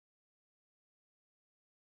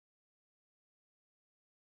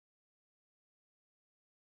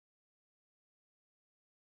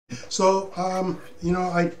So, you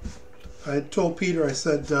know, I told Peter, I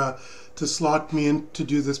said to slot me in to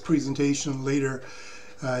do this presentation later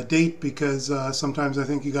date because sometimes I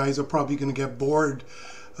think you guys are probably going to get bored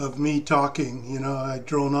of me talking. You know, I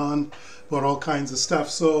drone on about all kinds of stuff.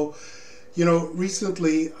 So, you know,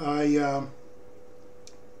 recently I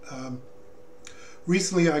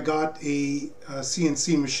got a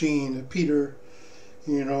CNC machine. Peter,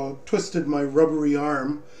 you know, twisted my rubbery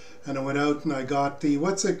arm, and I went out and I got the,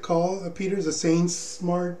 what's it called, Peter? The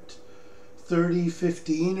SainSmart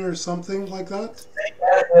 3015 or something like that?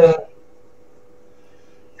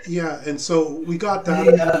 Yeah, and so we got that.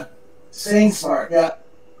 The SainSmart, yeah.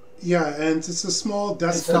 Yeah, and it's a small It's a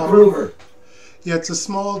desktop. Groover. Yeah, it's a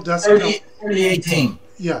small desktop. 3018.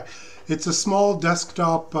 Yeah, it's a small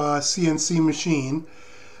desktop CNC machine,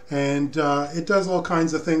 and it does all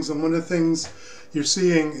kinds of things. And one of the things you're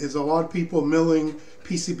seeing is a lot of people milling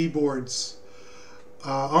PCB boards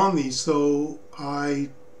on these. So I've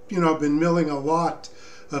been milling a lot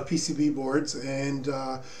of PCB boards, and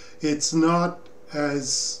it's not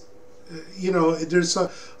as, there's a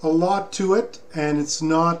lot to it, and it's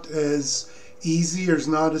not as easy or it's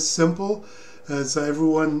not as simple as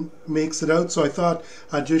everyone makes it out. So I thought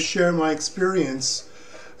I'd just share my experience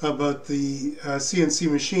about the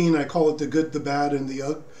CNC machine. I call it the good, the bad, and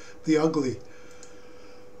the ugly.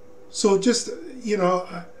 So just,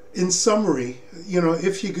 in summary,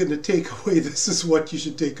 if you're going to take away, this is what you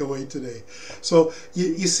should take away today. So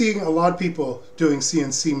you're seeing a lot of people doing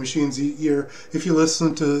CNC machines. If you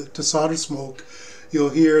listen to Solder Smoke, you'll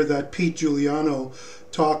hear that Pete Giuliano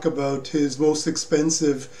talk about his most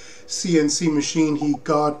expensive CNC machine he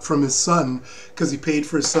got from his son because he paid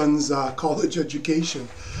for his son's college education,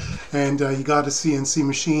 and he got a CNC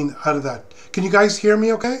machine out of that. Can you guys hear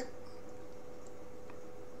me okay?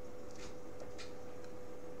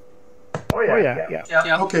 Oh yeah.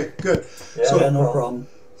 Okay, good. Yeah, So, no problem.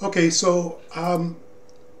 okay, so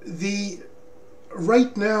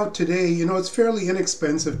right now today, it's fairly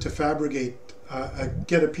inexpensive to fabricate,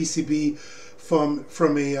 get a PCB from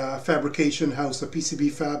a fabrication house, a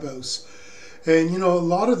PCB fab house. And a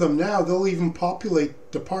lot of them now, they'll even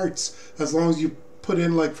populate the parts as long as you put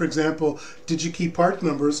in, like, for example, DigiKey part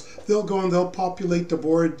numbers. They'll go and they'll populate the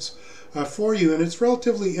boards for you, and it's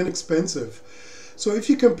relatively inexpensive. So if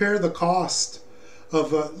you compare the cost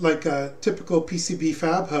of like a typical PCB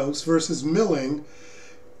fab house versus milling,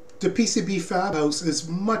 the PCB fab house is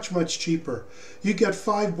much, much cheaper. You get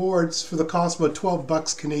 5 boards for the cost of about 12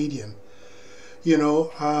 bucks Canadian.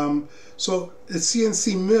 So the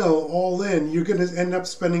CNC mill all in, you're going to end up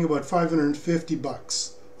spending about 550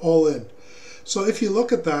 bucks all in. So if you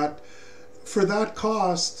look at that, for that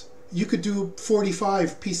cost, you could do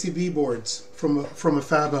 45 PCB boards from a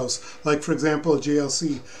fab house. Like, for example, a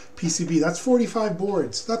JLC PCB, that's 45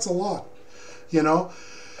 boards. That's a lot, Now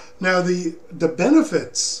the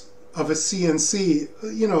benefits of a CNC,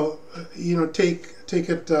 take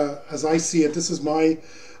it as I see it. This is my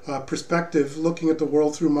perspective, looking at the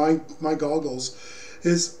world through my goggles,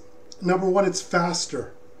 is number one, it's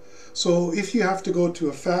faster. So if you have to go to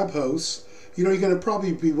a fab house, you're going to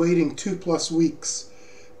probably be waiting 2+ weeks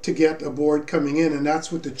to get a board coming in, and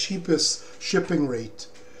that's with the cheapest shipping rate.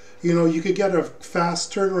 You could get a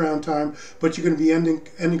fast turnaround time, but you're going to be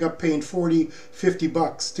ending up paying 40-50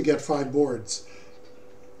 bucks to get 5 boards.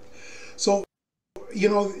 So,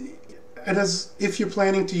 and as if you're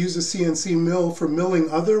planning to use a CNC mill for milling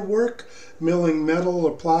other work, milling metal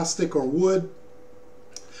or plastic or wood,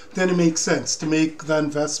 then it makes sense to make the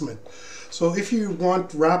investment. So if you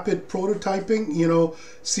want rapid prototyping,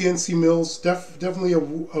 CNC mills definitely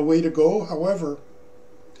a way to go. However,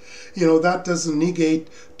 that doesn't negate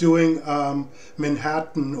doing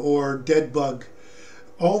Manhattan or dead bug.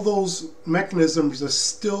 All those mechanisms are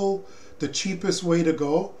still the cheapest way to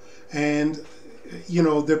go, and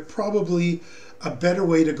they're probably a better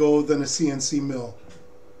way to go than a CNC mill.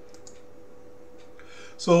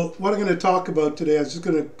 So what I'm going to talk about today, I'm just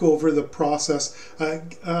going to go over the process.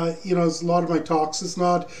 As a lot of my talks, it's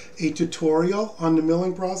not a tutorial on the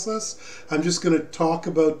milling process. I'm just going to talk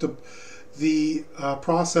about the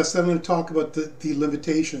process. Then I'm going to talk about the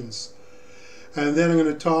limitations. And then I'm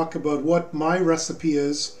going to talk about what my recipe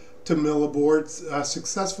is to mill a board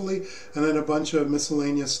successfully, and then a bunch of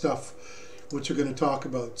miscellaneous stuff, which we're going to talk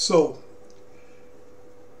about. So,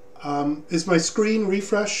 is my screen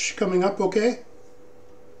refresh coming up okay?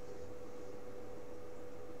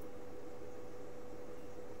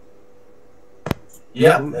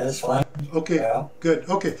 Yeah, that's fine. Okay, Yeah. good.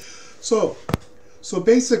 Okay, so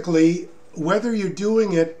basically, whether you're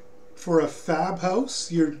doing it for a fab house,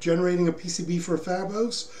 you're generating a PCB for a fab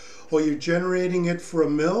house, or you're generating it for a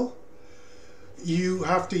mill, you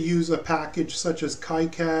have to use a package such as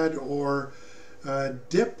KiCad or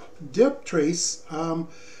dip trace. Now,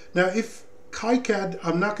 if KiCad,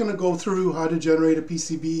 I'm not going to go through how to generate a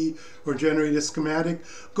PCB or generate a schematic.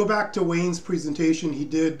 Go back to Wayne's presentation he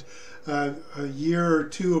did a year or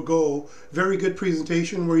two ago. Very good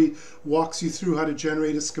presentation where he walks you through how to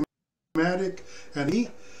generate a schematic.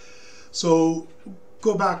 So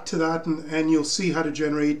go back to that and you'll see how to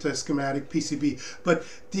generate a schematic PCB. But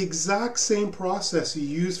the exact same process you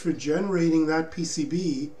use for generating that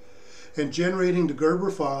PCB and generating the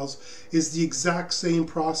Gerber files is the exact same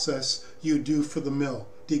process you do for the mill.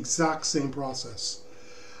 The exact same process.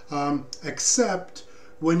 Except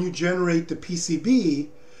when you generate the PCB,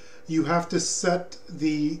 you have to set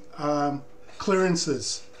the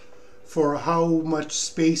clearances for how much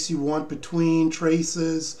space you want between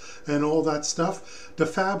traces and all that stuff. The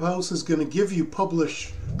fab house is going to give you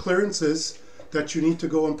published clearances that you need to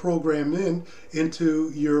go and program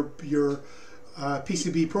into your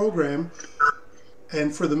PCB program.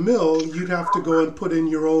 And for the mill, you'd have to go and put in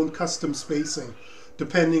your own custom spacing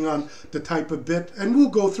depending on the type of bit. And we'll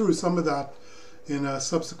go through some of that in a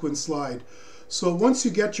subsequent slide. So once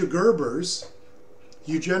you get your Gerbers,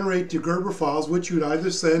 you generate your Gerber files, which you'd either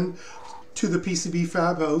send to the PCB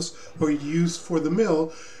fab house or use for the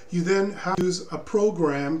mill. You then have to use a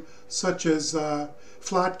program such as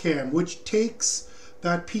FlatCam, which takes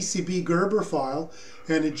that PCB Gerber file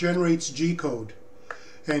and it generates G-code.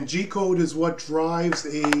 And G-code is what drives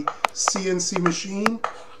a CNC machine,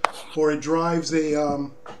 or it drives a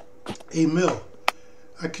mill.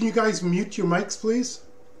 Can you guys mute your mics, please?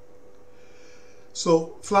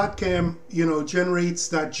 So FlatCam, generates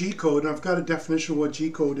that G-code, and I've got a definition of what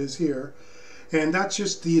G-code is here. And that's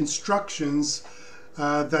just the instructions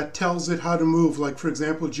that tells it how to move. Like, for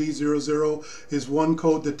example, G00 is one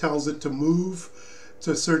code that tells it to move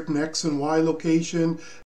to a certain X and Y location.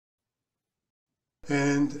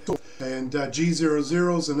 And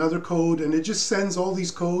G00 is another code, and it just sends all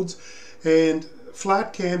these codes. And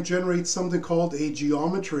FlatCam generates something called a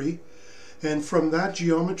geometry. And from that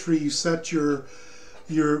geometry, you set your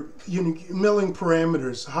milling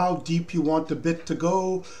parameters, how deep you want the bit to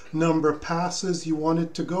go, number of passes you want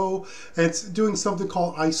it to go, and it's doing something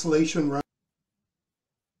called isolation routing.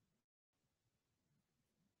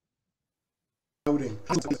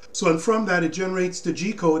 So and from that, it generates the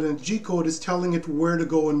G-code, and G-code is telling it where to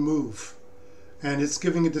go and move. And it's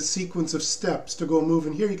giving it the sequence of steps to go and move.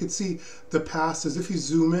 And here you can see the passes. If you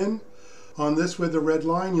zoom in on this with the red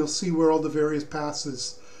line, you'll see where all the various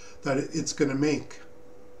passes that it's going to make.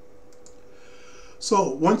 So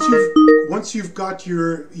once you've got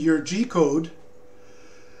your G-code,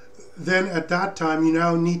 then at that time you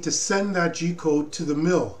now need to send that G-code to the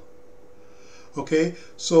mill. Okay,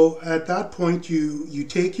 so at that point you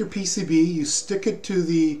take your PCB, you stick it to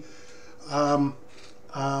the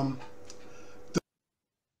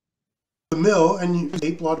mill, and you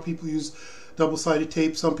tape. A lot of people use double-sided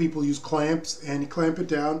tape, some people use clamps, and you clamp it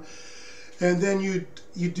down, and then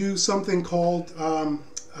you do something called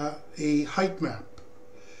a height map.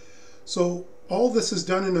 So all this is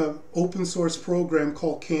done in an open source program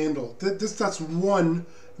called Candle. That's one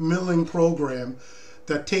milling program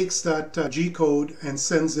that takes that G-code and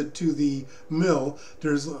sends it to the mill.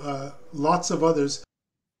 There's lots of others.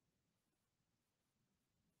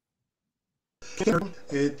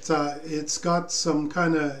 It's got some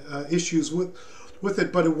kind of issues with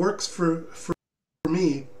it, but it works for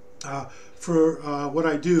me for what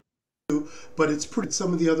I do. But it's pretty.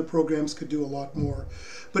 Some of the other programs could do a lot more.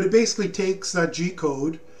 But it basically takes that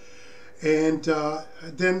G-code, and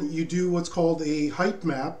then you do what's called a height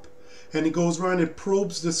map, and it goes around, it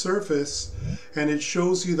probes the surface, and it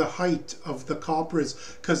shows you the height of the copper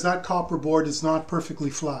because that copper board is not perfectly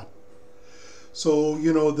flat. So,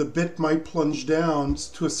 the bit might plunge down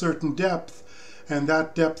to a certain depth, and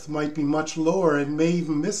that depth might be much lower and may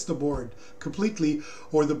even miss the board completely,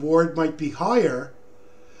 or the board might be higher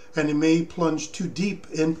and it may plunge too deep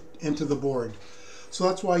into the board. So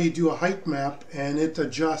that's why you do a height map, and it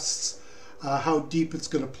adjusts how deep it's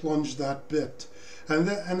going to plunge that bit. And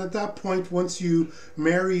at that point, once you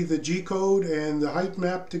marry the G-code and the height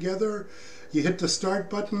map together, you hit the start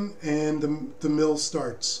button and the mill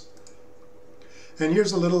starts. And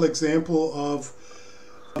here's a little example of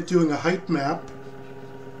doing a height map.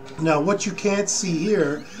 Now what you can't see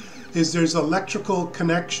here is there's electrical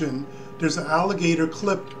connection. There's an alligator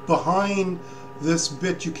clip behind this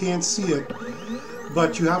bit. You can't see it,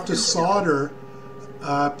 but you have to solder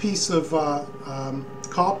a piece of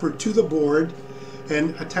copper to the board,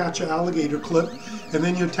 and attach an alligator clip, and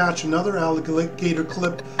then you attach another alligator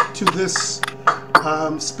clip to this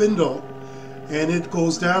spindle, and it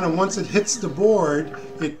goes down, and once it hits the board,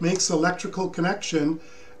 it makes electrical connection,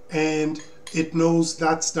 and it knows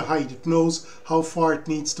that's the height. It knows how far it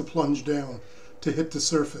needs to plunge down to hit the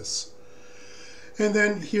surface. And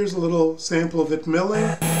then here's a little sample of it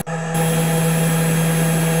milling.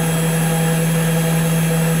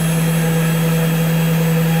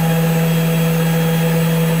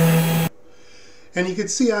 And you can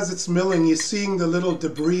see as it's milling, you're seeing the little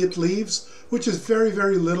debris it leaves, which is very,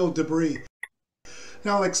 very little debris.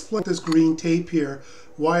 Now I'll explain this green tape here,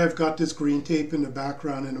 why I've got this green tape in the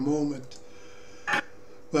background in a moment.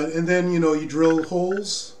 And then, you know, you drill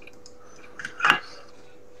holes.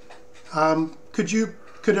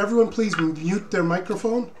 Could everyone please mute their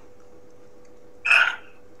microphone?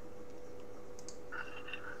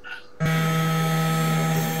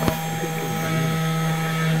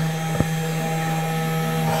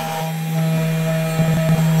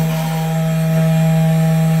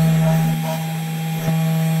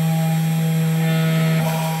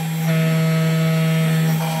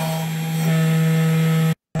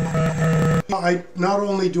 Not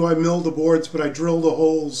only do I mill the boards, but I drill the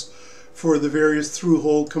holes for the various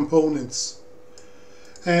through-hole components.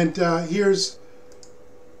 And here's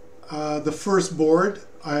the first board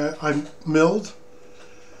I milled,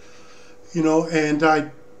 you know, and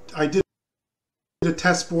I did a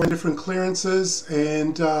test board, different clearances,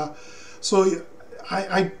 and so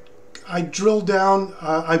I drilled down,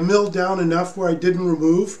 I milled down enough where I didn't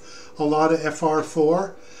remove a lot of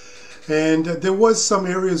FR4. And there was some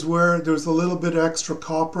areas where there was a little bit of extra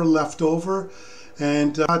copper left over,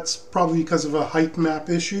 and that's probably because of a height map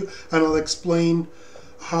issue, and I'll explain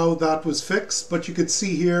how that was fixed. But you can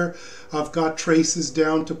see here I've got traces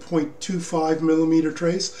down to 0.25 millimeter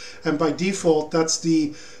trace, and by default that's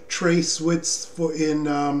the trace width for in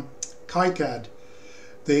KiCad.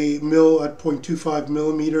 They mill at 0.25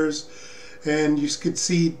 millimeters, and you could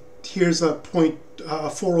see here's a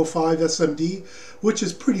 405 SMD, which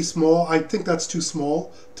is pretty small. I think that's too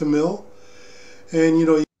small to mill. And you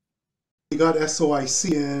know, you got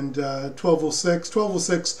SOIC and 1206.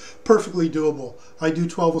 1206, perfectly doable. I do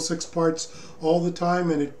 1206 parts all the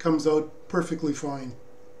time, and it comes out perfectly fine.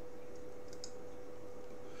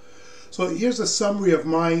 So here's a summary of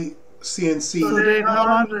my CNC. So Dave, how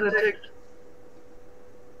long does it take?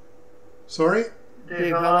 Sorry?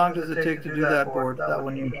 Dave, how long does it take to do that board, that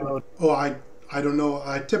one you showed? Oh, I don't know.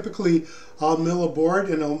 I'll mill a board,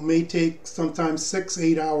 and it may take sometimes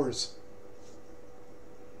 6-8 hours.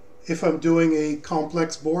 If I'm doing a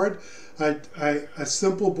complex board, a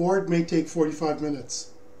simple board may take 45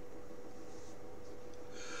 minutes.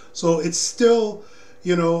 So it's still,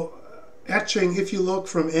 you know, etching. If you look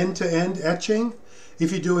from end to end etching,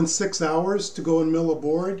 if you're doing 6 hours to go and mill a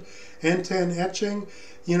board, end to end etching,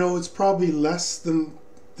 you know, it's probably less than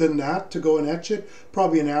that to go and etch it,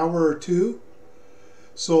 probably an hour or two.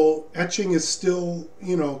 So etching is still,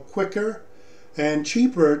 you know, quicker and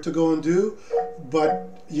cheaper to go and do,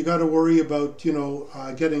 but you got to worry about, you know,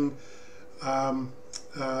 getting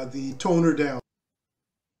the toner down.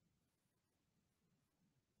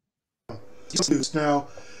 Now,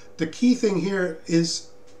 the key thing here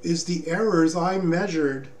is the errors I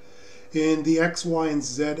measured in the X, Y, and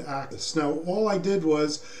Z axis. Now, all I did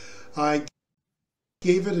was I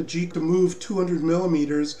gave it a G to move 200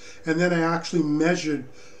 millimeters, and then I actually measured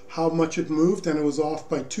how much it moved, and it was off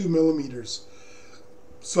by 2 millimeters.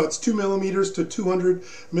 So it's 2 millimeters to 200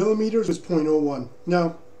 millimeters is 0.01.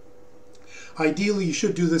 Now, ideally you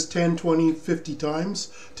should do this 10, 20, 50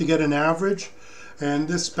 times to get an average. And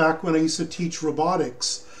this back when I used to teach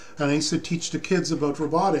robotics, and I used to teach the kids about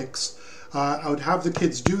robotics, I would have the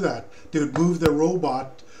kids do that. They would move their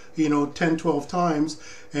robot, you know, 10, 12 times,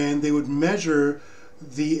 and they would measure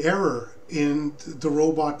the error in the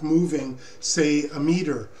robot moving, say, a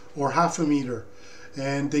meter or half a meter,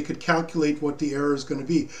 and they could calculate what the error is going to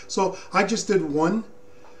be. So I just did one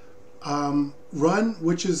run,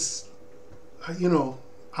 which is, you know,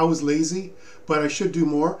 I was lazy, but I should do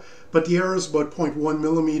more. But the error is about 0.1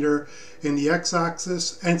 millimeter in the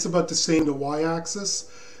x-axis, and it's about the same in the y-axis.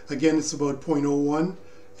 Again, it's about 0.01,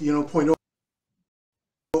 you know,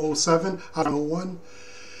 0.007 out of 0.01.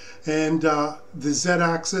 And the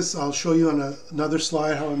z-axis, I'll show you on another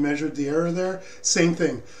slide how I measured the error there. Same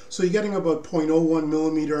thing. So you're getting about 0.01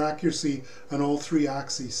 millimeter accuracy on all three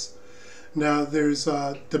axes. Now there's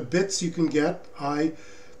the bits you can get. I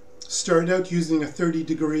started out using a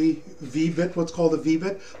 30-degree V-bit, what's called a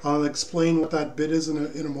V-bit. I'll explain what that bit is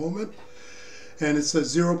in a moment. And it's a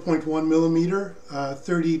 0.1 millimeter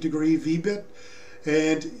 30-degree V-bit.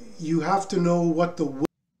 and you have to know what the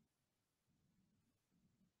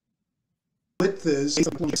width is.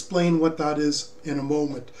 I'll explain what that is in a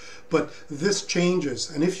moment, but this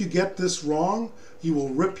changes, and if you get this wrong, you will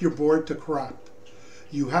rip your board to crap.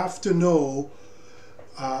 You have to know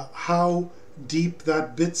how deep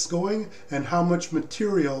that bit's going and how much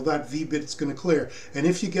material that V-bit's going to clear. And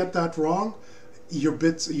if you get that wrong, your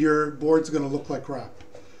board's going to look like crap.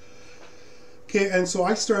 Okay, and so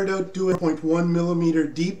I started out doing 0.1 millimeter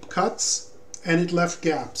deep cuts, and it left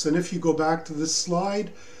gaps. And if you go back to this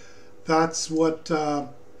slide, that's what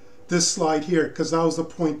this slide here, because that was the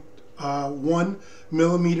 0.1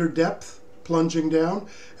 millimeter depth plunging down,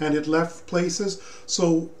 and it left places.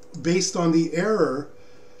 So based on the error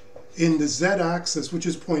in the z-axis, which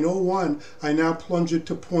is 0.01, I now plunge it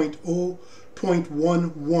to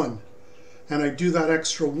 0.11, and I do that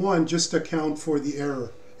extra 1 just to account for the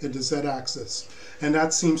error in the z-axis, and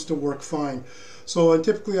that seems to work fine. So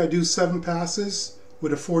typically I do 7 passes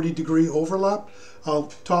with a 40-degree overlap. I'll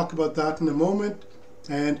talk about that in a moment.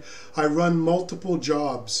 And I run multiple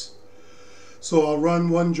jobs. So I'll run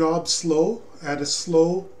one job slow at a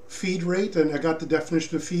slow feed rate, and I got the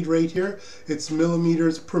definition of feed rate here. It's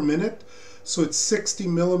millimeters per minute. So it's 60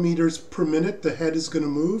 millimeters per minute the head is going to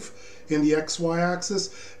move in the XY axis,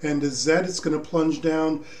 and the Z is going to plunge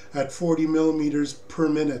down at 40 millimeters per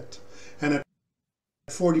minute and at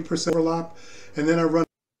 40% overlap. And then I run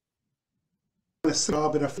a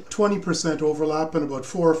job at a 20% overlap and about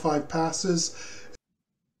 4 or 5 passes.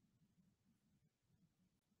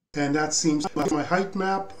 And that seems like my height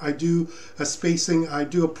map. I do a spacing, I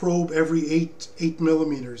do a probe every 8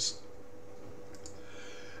 millimeters.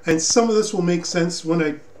 And some of this will make sense when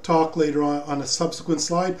I talk later on a subsequent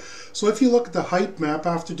slide. So if you look at the height map,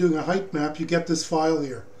 after doing a height map, you get this file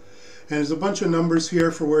here. And there's a bunch of numbers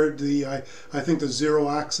here for where the, I think the 0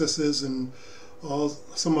 axis is, and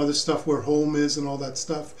some other stuff where home is and all that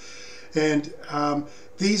stuff. And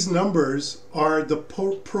these numbers are the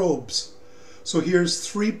probes. So here's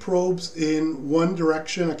 3 probes in one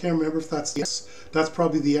direction. I can't remember if that's the X. That's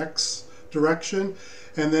probably the X direction.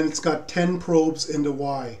 And then it's got 10 probes in the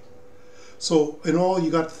Y. So in all,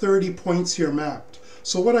 you got 30 points here mapped.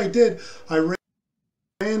 So what I did, I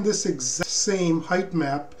ran this exact same height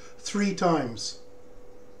map 3 times.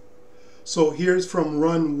 So here's from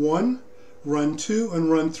run 1, run 2,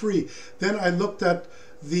 and run 3. Then I looked at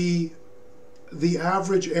the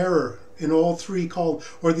average error in all 3 columns,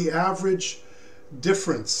 or the average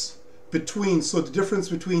difference between, so the difference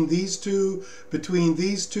between these two, between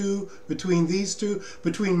these two, between these two,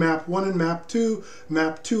 between map 1 and map 2,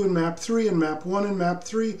 map 2 and map 3, and map 1 and map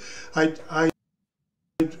 3, I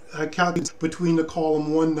calculated between the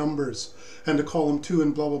column 1 numbers and the column 2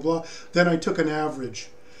 and blah blah blah. Then I took an average,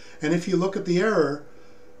 and if you look at the error,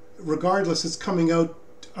 regardless, it's coming out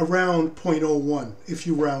around 0.01 if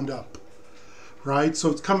you round up. Right, so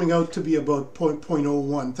it's coming out to be about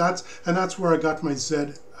 0.01. That's where I got my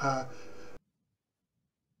Z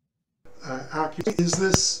accuracy. Is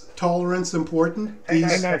this tolerance important? Hang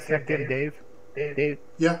on a second, Dave. Dave.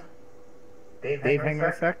 Yeah. Dave, hang on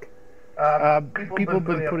a sec. People have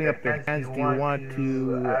been putting up their hands. Do you want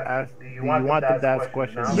to ask? Do you want them to ask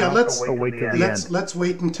questions? Yeah, let's wait till the end. Let's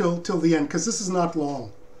wait until the end, because this is not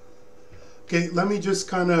long. Okay, let me just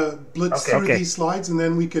kind of blitz through these slides, and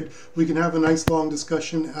then we can have a nice long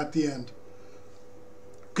discussion at the end.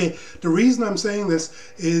 Okay, the reason I'm saying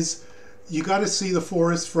this is you got to see the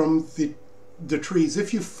forest from the trees.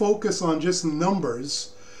 If you focus on just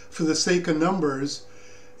numbers for the sake of numbers,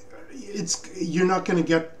 you're not going to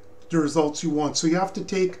get the results you want. So you have to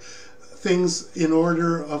take things in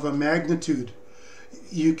order of a magnitude.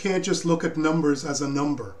 You can't just look at numbers as a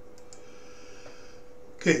number.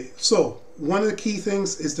 Okay, so one of the key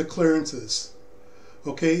things is the clearances.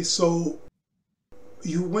 Okay, so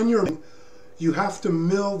you have to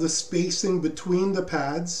mill the spacing between the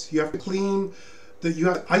pads. You have to clean you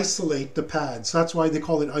have to isolate the pads. That's why they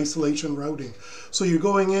call it isolation routing. So you're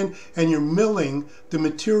going in and you're milling the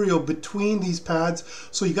material between these pads.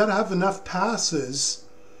 So you got to have enough passes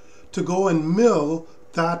to go and mill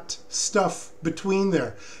that stuff between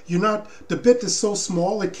there. The bit is so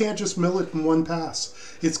small, it can't just mill it in one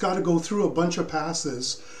pass. It's got to go through a bunch of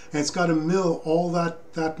passes, and it's got to mill all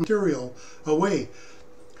that material away.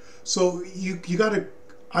 So you got to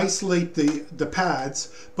isolate the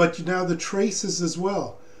pads, but now the traces as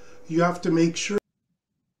well. You have to make sure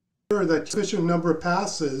that sufficient number of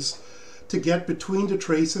passes to get between the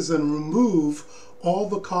traces and remove all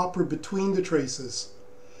the copper between the traces.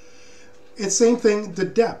 It's same thing, the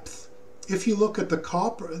depth. If you look at the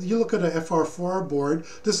copper, you look at a FR4 board,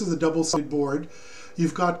 this is a double-sided board,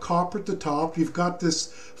 you've got copper at the top, you've got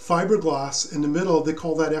this fiberglass in the middle, they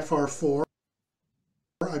call that FR4,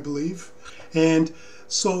 I believe. And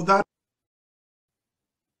so that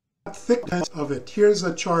thickness of it, here's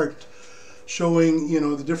a chart showing, you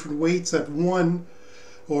know, the different weights at 1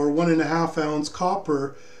 or 1.5 ounce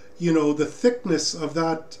copper. You know, the thickness of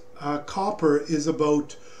that copper is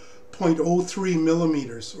about 0.03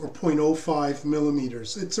 millimeters or 0.05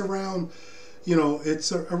 millimeters. It's around, you know,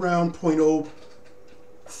 it's around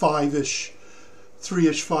 0.05-ish,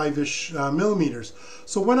 3-ish, 5-ish millimeters.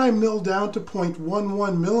 So when I mill down to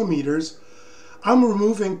 0.11 millimeters, I'm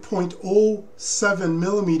removing 0.07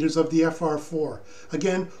 millimeters of the FR4.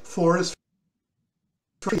 Again, 4 is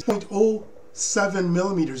 0.07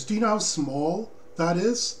 millimeters. Do you know how small that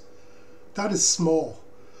is? That is small.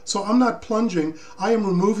 So I'm not plunging, I am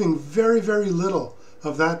removing very, very little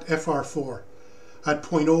of that FR4 at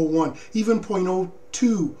 0.01, even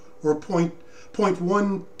 0.02 or 0.12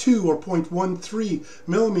 or 0.13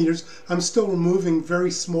 millimeters, I'm still removing very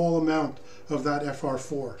small amount of that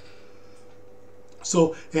FR4.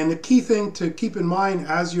 So, and the key thing to keep in mind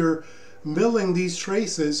as you're milling these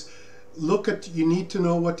traces, you need to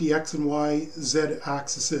know what the X and Y, Z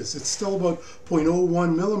axis is. It's still about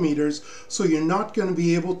 0.01 millimeters, so you're not going to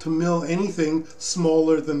be able to mill anything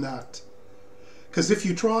smaller than that. Because if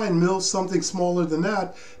you try and mill something smaller than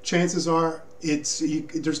that, chances are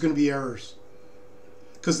there's going to be errors.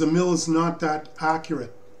 Because the mill is not that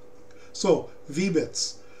accurate. So,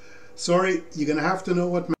 V-bits. Sorry, you're going to have to know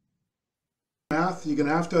what math, you're going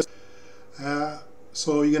to have to,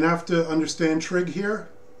 so you're going to have to understand trig here.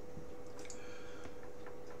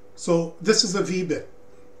 So this is a V-bit.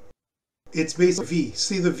 It's basically V.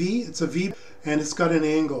 See the V? It's a V and it's got an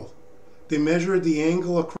angle. They measure the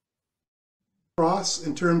angle across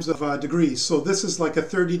in terms of degrees. So this is like a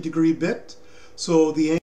 30-degree bit. So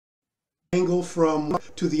the angle from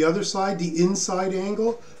to the other side, the inside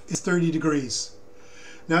angle, is 30 degrees.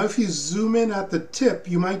 Now if you zoom in at the tip,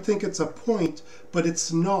 you might think it's a point, but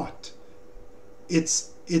it's not.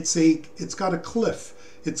 It's got a cliff.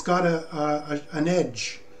 It's got an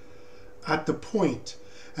edge at the point,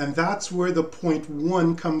 and that's where the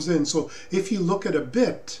 0.1 comes in. So if you look at a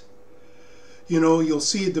bit, you know, you'll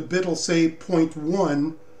see the bit will say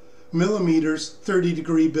 0.1 millimeters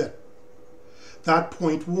 30-degree bit. That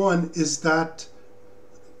 0.1 is that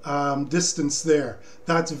distance there.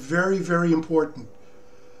 That's very, very important.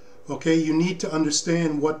 Okay, you need to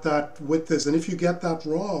understand what that width is, and if you get that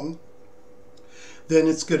wrong, then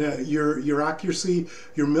it's gonna your accuracy,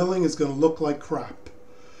 your milling is gonna look like crap.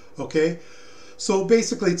 Okay, so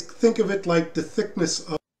basically, think of it like the thickness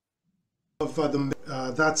of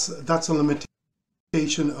that's a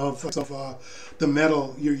limitation of the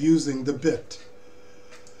metal you're using, the bit.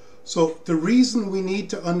 So the reason we need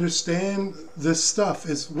to understand this stuff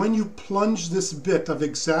is when you plunge this bit, I've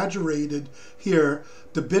exaggerated here,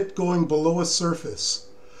 the bit going below a surface.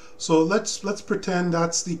 So let's pretend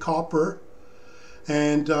that's the copper,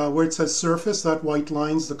 and where it says surface, that white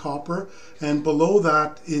line's the copper, and below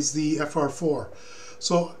that is the FR4.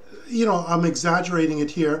 So, you know, I'm exaggerating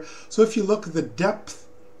it here. So if you look at the depth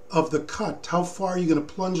of the cut, how far you're going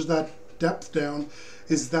to plunge that depth down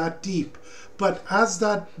is that deep. But as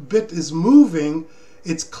that bit is moving,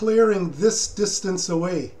 it's clearing this distance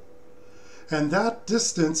away. And that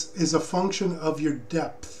distance is a function of your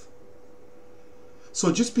depth.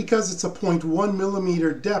 So just because it's a 0.1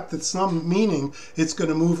 millimeter depth, it's not meaning it's going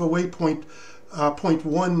to move away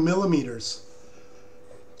 0.1 millimeters.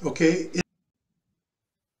 Okay?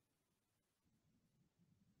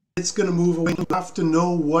 It's going to move away. You have to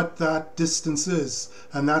know what that distance is.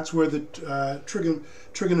 And that's where the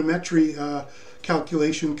trigonometry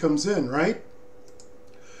calculation comes in, right?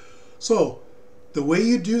 So the way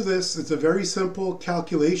you do this, it's a very simple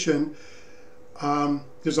calculation.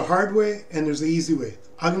 There's a hard way and there's the easy way.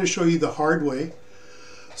 I'm going to show you the hard way.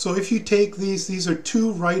 So if you take these are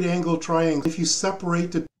two right angle triangles. If you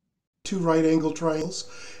separate the two right angle triangles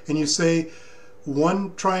and you say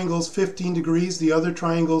one triangle's 15 degrees, the other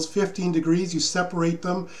triangle's 15 degrees, you separate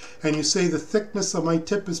them and you say the thickness of my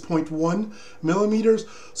tip is 0.1 millimeters.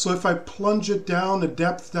 So if I plunge it down a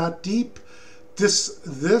depth that deep, this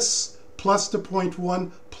plus the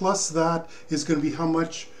 0.1 plus that is going to be how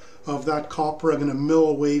much of that copper I'm going to mill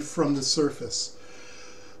away from the surface.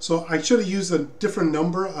 So I should have used a different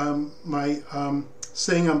number.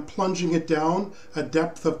 Saying I'm plunging it down a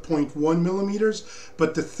depth of 0.1 millimeters,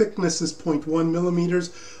 but the thickness is 0.1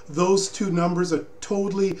 millimeters. Those two numbers are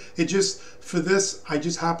totally, for this, I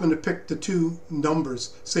just happen to pick the two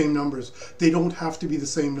numbers, same numbers. They don't have to be the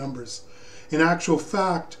same numbers. In actual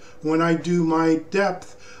fact, when I do my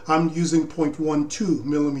depth, I'm using 0.12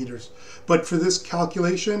 millimeters. But for this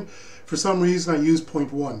calculation, for some reason I use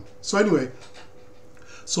 0.1. So anyway,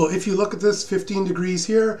 so if you look at this 15 degrees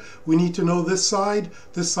here, we need to know this side.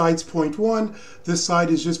 This side's 0.1. This side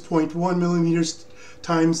is just 0.1 millimeters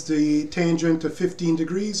times the tangent of 15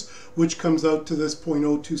 degrees, which comes out to this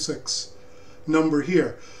 0.026 number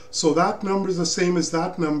here. So that number is the same as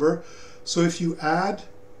that number. So if you add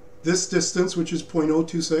this distance, which is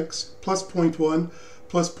 0.026, plus 0.1,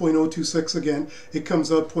 plus 0.026 again, it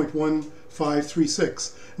comes out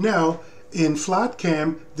 0.1536. Now, in flat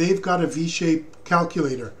cam, they've got a V-shaped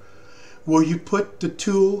calculator where you put the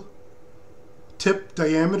tool tip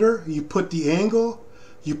diameter, you put the angle,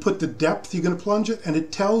 you put the depth you're going to plunge it, and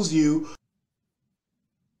it tells you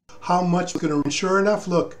how much it's going to. Sure enough,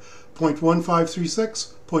 look,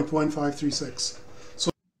 0.1536, 0.1536.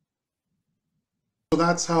 So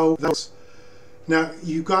that's how that works. Now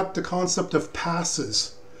you got the concept of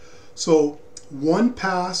passes. So one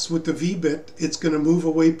pass with the V-bit, it's going to move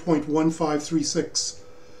away 0.1536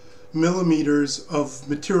 millimeters of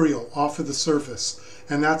material off of the surface,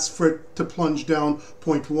 and that's for it to plunge down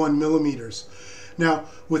 0.1 millimeters. Now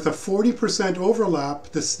with a 40%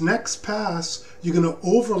 overlap, this next pass you're going to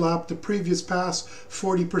overlap the previous pass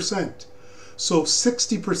 40%. So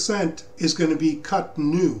 60% is going to be cut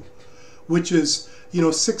new, which is,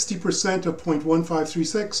 60% of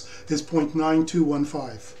 0.1536 is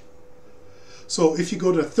 0.9215. So if you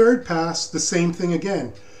go to third pass, the same thing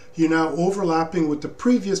again. You're now overlapping with the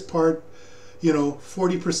previous part, 40%,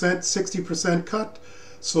 60% cut.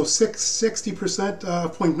 So 60%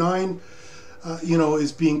 0.9,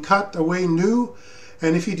 is being cut away new.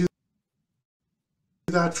 And if you do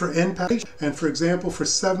that for end pass, and for example, for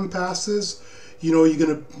 7 passes, you're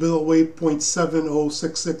going to mill away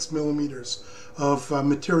 0.7066 millimeters of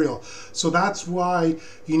material. So that's why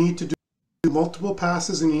you need to do multiple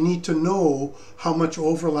passes, and you need to know how much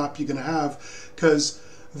overlap you're going to have, because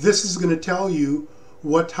this is going to tell you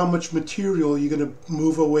how much material you're going to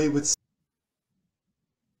move away with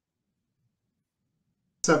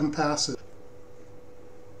 7 passes.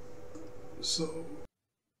 So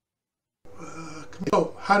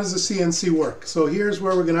how does the CNC work? So here's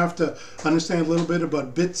where we're going to have to understand a little bit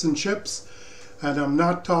about bits and chips, and I'm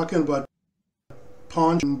not talking about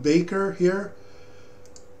Pond and Baker here.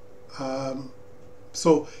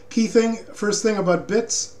 So first thing about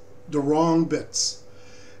bits, the wrong bits.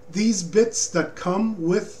 These bits that come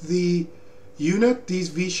with the unit, these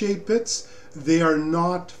V-shaped bits, they are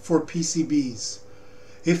not for PCBs.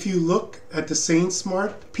 If you look at the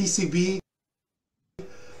SainSmart PCB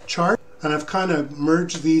chart, and I've kind of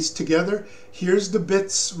merged these together, here's the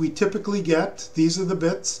bits we typically get. These are the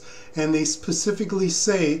bits, and they specifically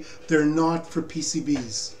say they're not for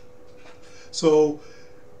PCBs. So,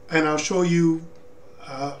 and I'll show you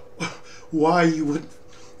why you would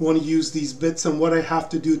want to use these bits and what I have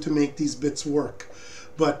to do to make these bits work.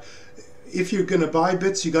 But if you're going to buy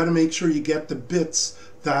bits, you got to make sure you get the bits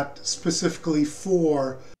that specifically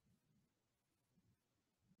for.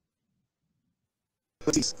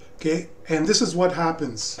 Okay, and this is what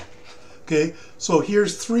happens. Okay, so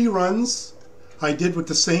here's 3 runs I did with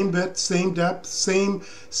the same bit, same depth,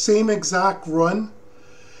 same exact run.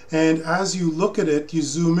 And as you look at it, you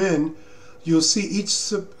zoom in, you'll see each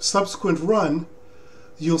subsequent run,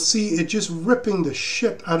 you'll see it just ripping the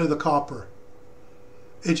shit out of the copper.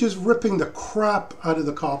 It's just ripping the crap out of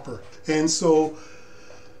the copper. And so,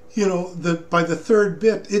 by the third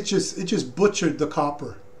bit, it just butchered the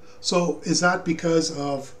copper. So is that because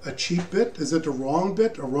of a cheap bit? Is it the wrong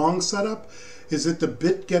bit, a wrong setup? Is it the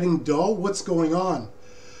bit getting dull? What's going on?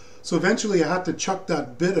 So eventually I had to chuck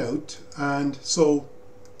that bit out, and so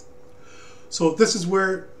this is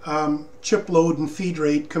where chip load and feed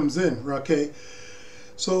rate comes in, okay?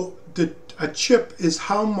 So a chip is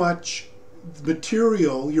how much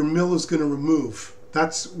material your mill is going to remove.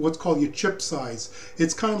 That's what's called your chip size.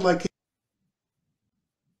 It's kind of like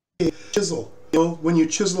a chisel. When you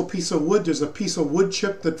chisel a piece of wood, there's a piece of wood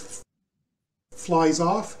chip that flies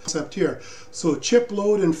off. Except here. So chip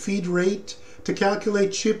load and feed rate. To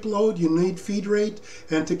calculate chip load, you need feed rate,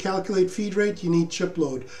 and to calculate feed rate, you need chip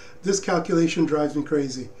load. This calculation drives me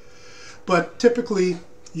crazy. But typically,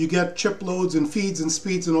 you get chip loads and feeds and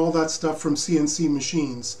speeds and all that stuff from CNC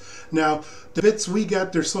machines. Now, the bits we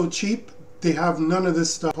get, they're so cheap, they have none of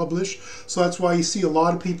this stuff published. So that's why you see a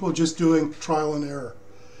lot of people just doing trial and error.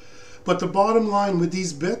 But the bottom line with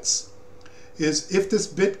these bits is if this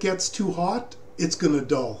bit gets too hot, it's going to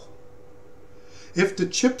dull. If the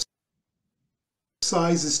chip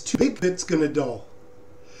size is too big, it's going to dull.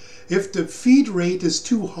 If the feed rate is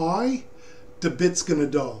too high, the bit's going to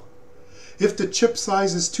dull. If the chip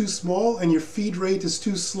size is too small and your feed rate is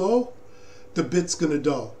too slow, the bit's going to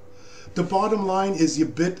dull. The bottom line is your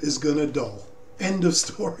bit is going to dull. End of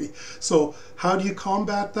story. So how do you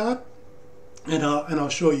combat that? And I'll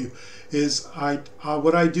show you. Is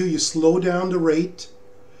what I do, you slow down the rate,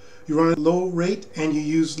 you run at low rate, and you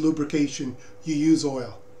use lubrication, you use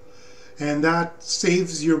oil. And that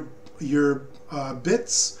saves your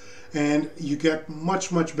bits, and you get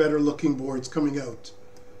much better looking boards coming out.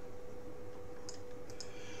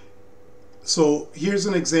 So here's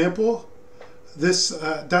an example. This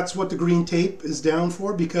that's what the green tape is down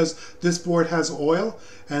for, because this board has oil,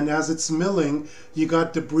 and as it's milling you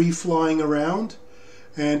got debris flying around,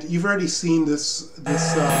 and you've already seen this video.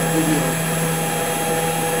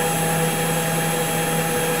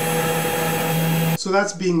 So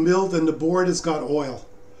that's being milled, and the board has got oil,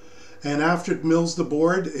 and after it mills the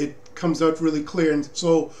board it comes out really clear. And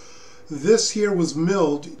so this here was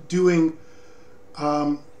milled doing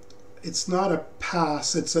it's not a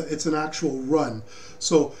pass, it's an actual run.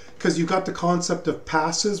 So because you got the concept of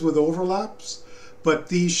passes with overlaps, but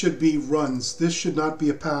these should be runs. This should not be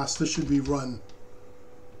a pass, this should be run.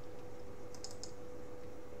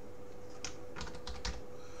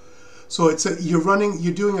 So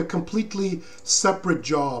you're doing a completely separate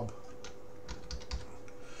job.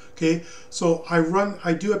 Okay, so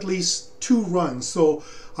I do at least 2 runs. So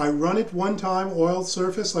I run it one time, oil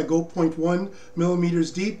surface, I go 0.1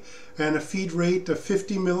 millimeters deep, and a feed rate of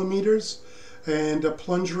 50 millimeters, and a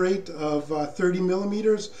plunge rate of 30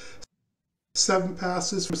 millimeters, 7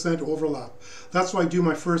 passes, % overlap. That's why I do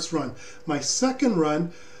my first run. My second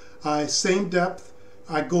run, same depth,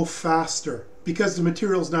 I go faster, because the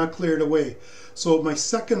material is now cleared away. So my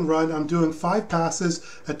second run, I'm doing 5 passes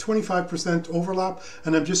at 25% overlap,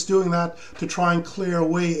 and I'm just doing that to try and clear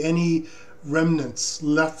away any remnants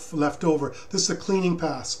left over. This is a cleaning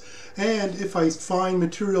pass. And if I find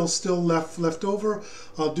material still left over,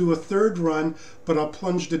 I'll do a third run, but I'll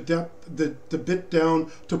plunge the bit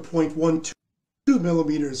down to 0.12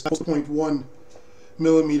 millimeters, 0.1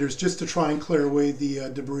 millimeters, just to try and clear away the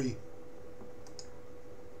debris.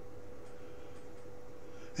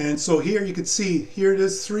 And so here you can see, here it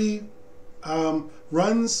is, 3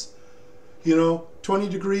 runs, 20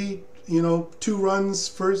 degree, 2 runs,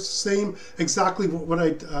 first, same, exactly what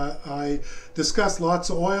I discussed, lots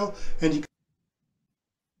of oil, and you can,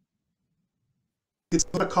 it's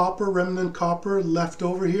not a copper, remnant copper left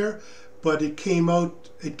over here, but it came out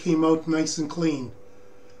nice and clean,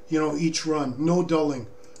 each run, no dulling,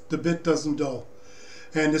 the bit doesn't dull.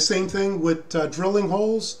 And the same thing with drilling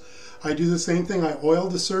holes. I do the same thing, I oil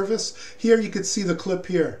the surface. Here you can see the clip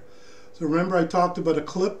here. So remember I talked about a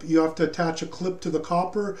clip, you have to attach a clip to the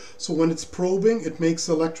copper, so when it's probing it makes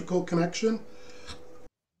electrical connection.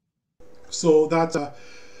 So that's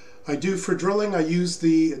I do for drilling, I use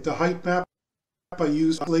the height map, I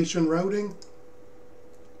use isolation routing.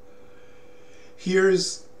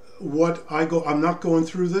 Here's what I'm not going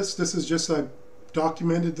through this is just, I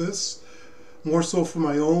documented this, more so for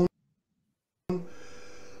my own.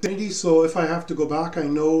 So if I have to go back, I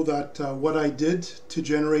know that what I did to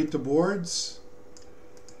generate the boards.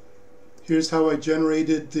 Here's how I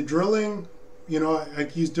generated the drilling. I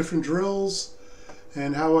use different drills,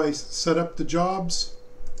 and how I set up the jobs.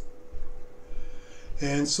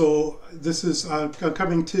 And so this is I'm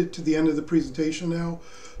coming to the end of the presentation now.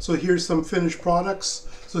 So here's some finished products.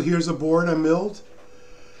 So here's a board I milled.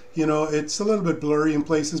 It's a little bit blurry in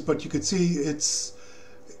places, but you could see it's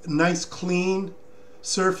nice, clean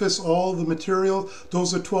surface, all the material.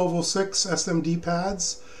 Those are 1206 SMD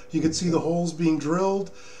pads. You can see the holes being drilled.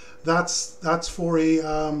 That's for a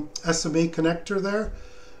SMA connector there,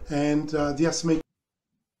 and the SMA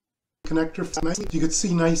connector, you can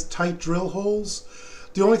see nice tight drill holes.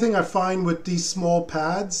 The only thing I find with these small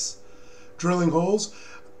pads, drilling holes,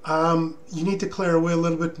 you need to clear away a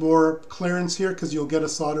little bit more clearance here, because you'll get a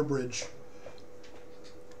solder bridge.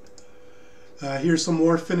 Here's some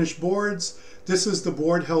more finished boards. This is the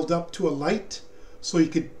board held up to a light, so you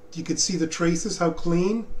could see the traces, how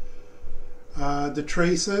clean the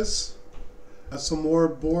traces. Some more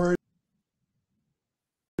boards.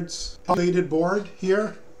 Plated board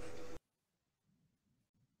here.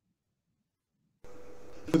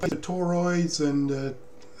 The toroids and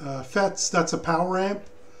FETs, that's a power amp.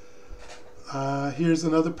 Here's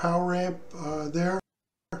another power amp there.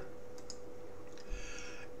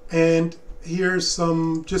 And here's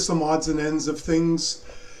just some odds and ends of things,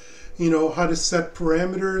 how to set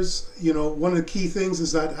parameters. One of the key things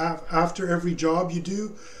is that after every job you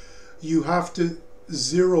do, you have to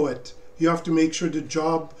zero it. you have to make sure the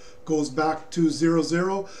job goes back to 0,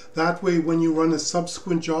 0. That way when you run a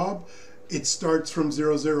subsequent job, it starts from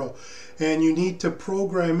 0, 0. And you need to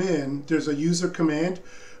program in, there's a user command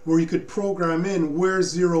where you could program in where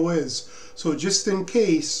 0 is. So just in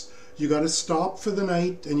case you got to stop for the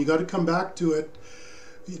night and you got to come back to it,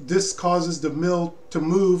 this causes the mill to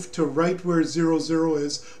move to right where 0, 0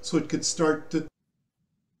 is, so it could start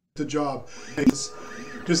the job.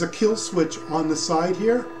 There's a kill switch on the side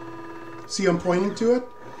here. See, I'm pointing to it.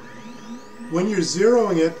 When you're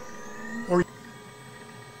zeroing it or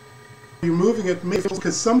you're moving it,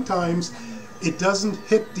 because sometimes it doesn't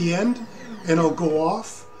hit the end and it'll go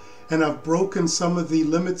off. And I've broken some of the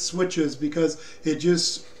limit switches because it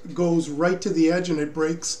just goes right to the edge and it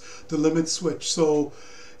breaks the limit switch. So,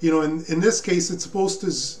 you know, in this case, it's supposed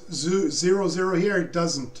to 0, 0 here. It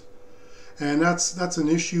doesn't. And that's an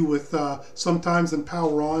issue with sometimes in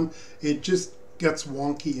power on, it just gets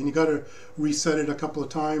wonky and you got to reset it a couple of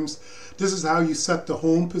times. This is how you set the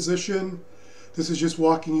home position. This is just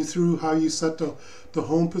walking you through how you set the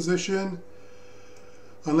home position.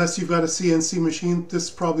 Unless you've got a CNC machine, this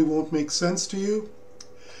probably won't make sense to you.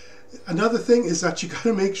 Another thing is that you got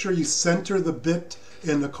to make sure you center the bit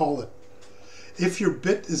in the collet. If your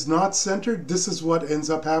bit is not centered, this is what ends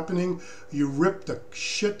up happening. You rip the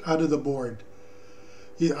shit out of the board.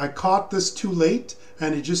 Yeah, I caught this too late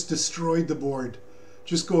and it just destroyed the board.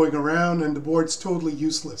 Just going around and the board's totally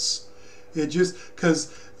useless. It just,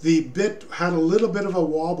 because the bit had a little bit of a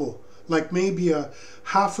wobble, like maybe a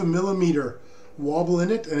 0.5 millimeter wobble in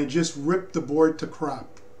it, and it just ripped the board to crap.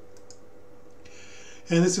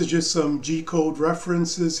 And this is just some G-code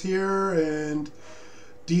references here and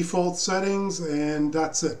default settings, and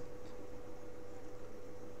that's it.